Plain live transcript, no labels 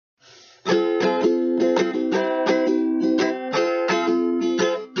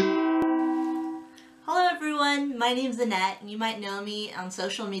my name's Annette, and you might know me on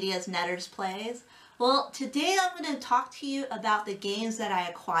social media as Nettersplays. Well, today I'm going to talk to you about the games that I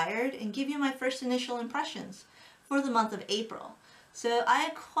acquired and give you my first initial impressions for the month of April. So I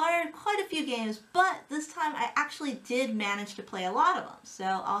acquired quite a few games, but this time I actually did manage to play a lot of them. So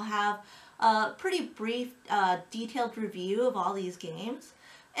I'll have a pretty brief, detailed review of all these games.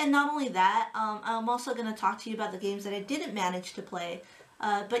 And not only that, I'm also going to talk to you about the games that I didn't manage to play,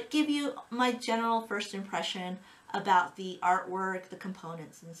 but give you my general first impression about the artwork, the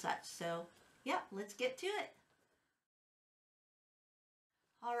components, and such. So yeah, let's get to it.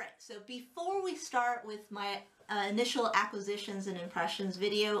 Alright, so before we start with my initial acquisitions and impressions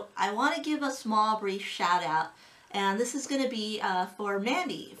video, I want to give a small brief shout out. And this is going to be for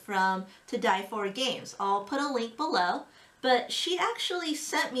Mandy from To Die For Games. I'll put a link below. But she actually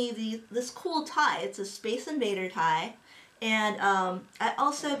sent me this cool tie. It's a Space Invader tie. And I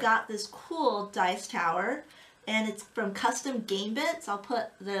also got this cool dice tower. And it's from Custom Game Bits. I'll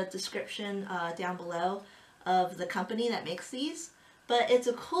put the description down below of the company that makes these. But it's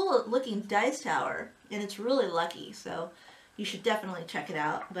a cool looking dice tower. And it's really lucky. So you should definitely check it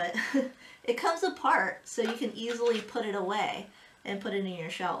out. But it comes apart so you can easily put it away and put it in your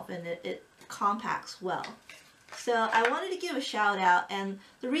shelf. And it compacts well. So I wanted to give a shout out, and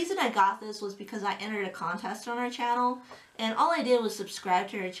the reason I got this was because I entered a contest on our channel, and all I did was subscribe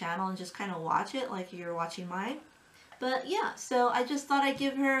to her channel and just kind of watch it like you're watching mine. But yeah, so I just thought I'd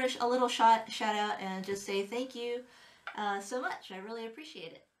give her a little shout out and just say thank you so much. I really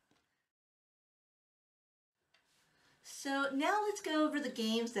appreciate it. So now let's go over the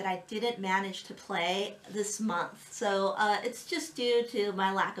games that I didn't manage to play this month. So it's just due to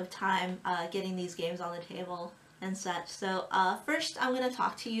my lack of time getting these games on the table and such. So first I'm going to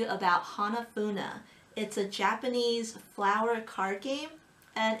talk to you about Hanafuda. It's a Japanese flower card game,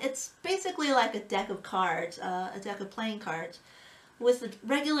 and it's basically like a deck of cards, a deck of playing cards. With a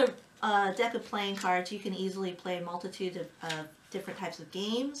regular deck of playing cards, you can easily play a multitude of different types of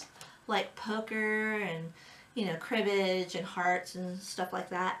games, like poker and cribbage and hearts and stuff like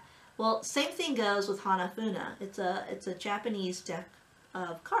that. Well, same thing goes with Hanafuda. It's a Japanese deck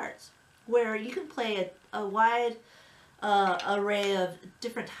of cards where you can play a wide array of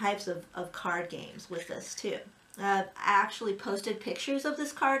different types of card games with this too. I actually posted pictures of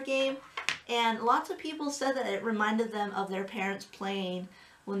this card game, and lots of people said that it reminded them of their parents playing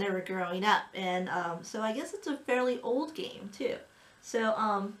when they were growing up, and so I guess it's a fairly old game too.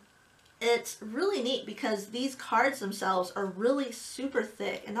 So it's really neat because these cards themselves are really super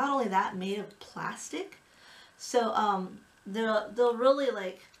thick, and not only that, made of plastic. So they'll really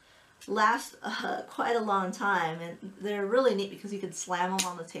last quite a long time, and they're really neat because you can slam them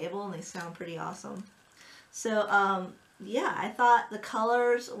on the table and they sound pretty awesome. So yeah, I thought the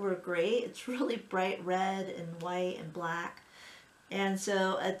colors were great. It's really bright red and white and black, and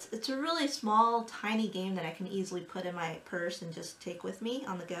so it's a really small, tiny game that I can easily put in my purse and just take with me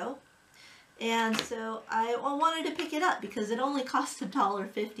on the go. And so I wanted to pick it up because it only cost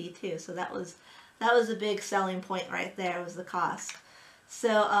 $1.50 too. So that was a big selling point right there, was the cost.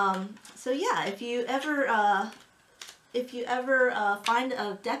 So so yeah, if you ever find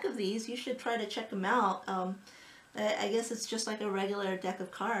a deck of these, you should try to check them out. I guess it's just like a regular deck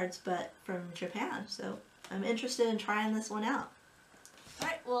of cards, but from Japan. So I'm interested in trying this one out.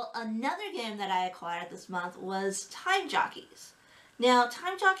 Alright, well, another game that I acquired this month was Time Jockeys. Now,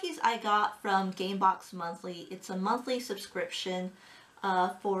 Time Jockeys I got from Gamebox Monthly. It's a monthly subscription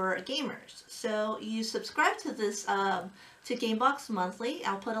for gamers. So you subscribe to this to Gamebox Monthly.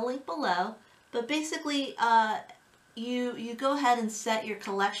 I'll put a link below. But basically, you go ahead and set your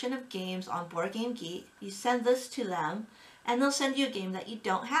collection of games on BoardGameGeek. You send this to them, and they'll send you a game that you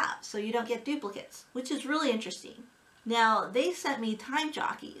don't have, so you don't get duplicates, which is really interesting. Now, they sent me Time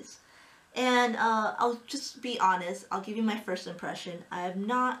Jockeys. And I'll just be honest, I'll give you my first impression. I'm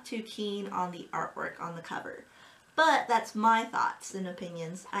not too keen on the artwork on the cover. But that's my thoughts and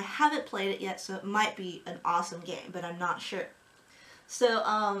opinions. I haven't played it yet, so it might be an awesome game, but I'm not sure.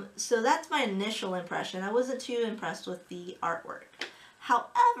 So, so that's my initial impression. I wasn't too impressed with the artwork.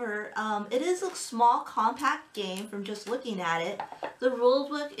 However, it is a small, compact game from just looking at it. The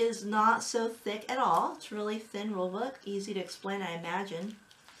rulebook is not so thick at all. It's a really thin rulebook, easy to explain, I imagine.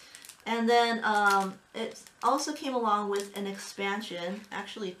 And then it also came along with an expansion,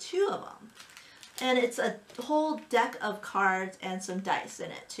 actually 2 of them. And it's a whole deck of cards and some dice in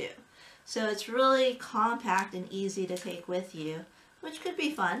it too. So it's really compact and easy to take with you, which could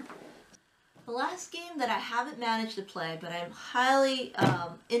be fun. The last game that I haven't managed to play, but I'm highly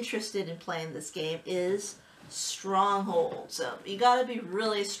interested in playing this game, is Stronghold. So you gotta be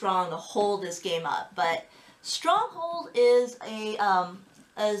really strong to hold this game up. But Stronghold is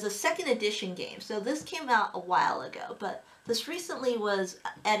a second edition game. So this came out a while ago, but this recently was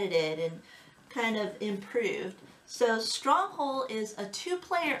edited and kind of improved. So Stronghold is a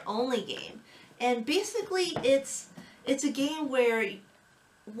 2-player only game, and basically it's a game where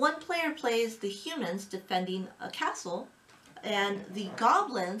one player plays the humans defending a castle, and the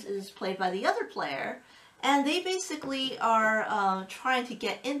goblins is played by the other player, and they basically are trying to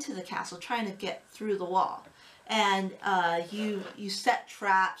get into the castle, trying to get through the wall. And you set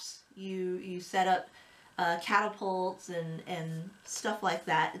traps, you set up catapults and stuff like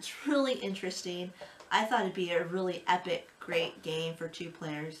that. It's really interesting. I thought it'd be a really epic, great game for 2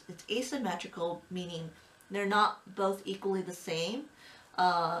 players. It's asymmetrical, meaning they're not both equally the same.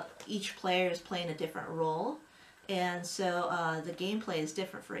 Each player is playing a different role, and so the gameplay is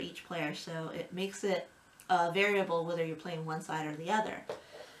different for each player, so it makes it variable whether you're playing one side or the other.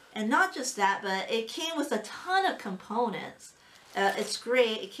 And not just that, but it came with a ton of components. It's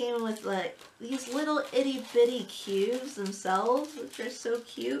great. It came with like these little itty bitty cubes themselves, which are so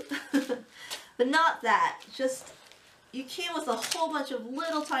cute. But not that, just you came with a whole bunch of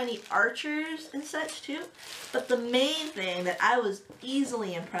little tiny archers and such too. But the main thing that I was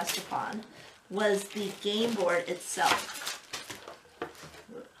easily impressed upon was the game board itself.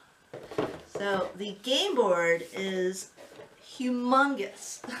 So the game board is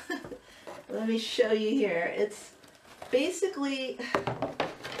humongous. Let me show you here. It's basically,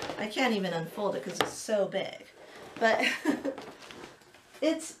 I can't even unfold it because it's so big, but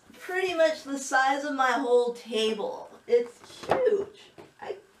it's pretty much the size of my whole table. It's huge.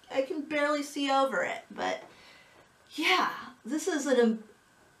 I can barely see over it, but yeah, this is an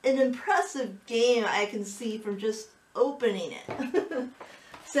impressive game I can see from just opening it.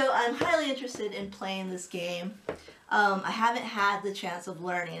 So I'm highly interested in playing this game. I haven't had the chance of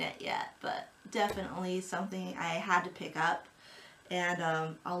learning it yet, but definitely something I had to pick up,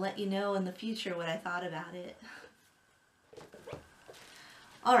 and I'll let you know in the future what I thought about it.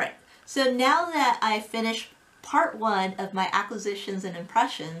 Alright, so now that I finished part 1 of my acquisitions and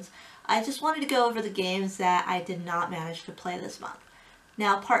impressions, I just wanted to go over the games that I did not manage to play this month.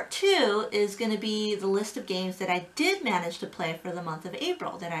 Now part 2 is going to be the list of games that I did manage to play for the month of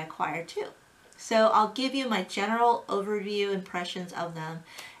April that I acquired too. So I'll give you my general overview impressions of them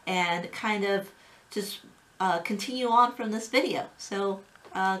and kind of just continue on from this video. So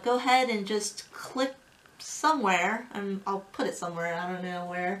go ahead and just click somewhere, and I'll put it somewhere, I don't know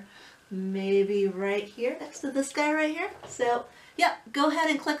where, maybe right here next to this guy right here. So yeah, go ahead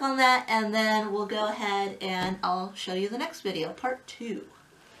and click on that, and then we'll go ahead and I'll show you the next video, part 2.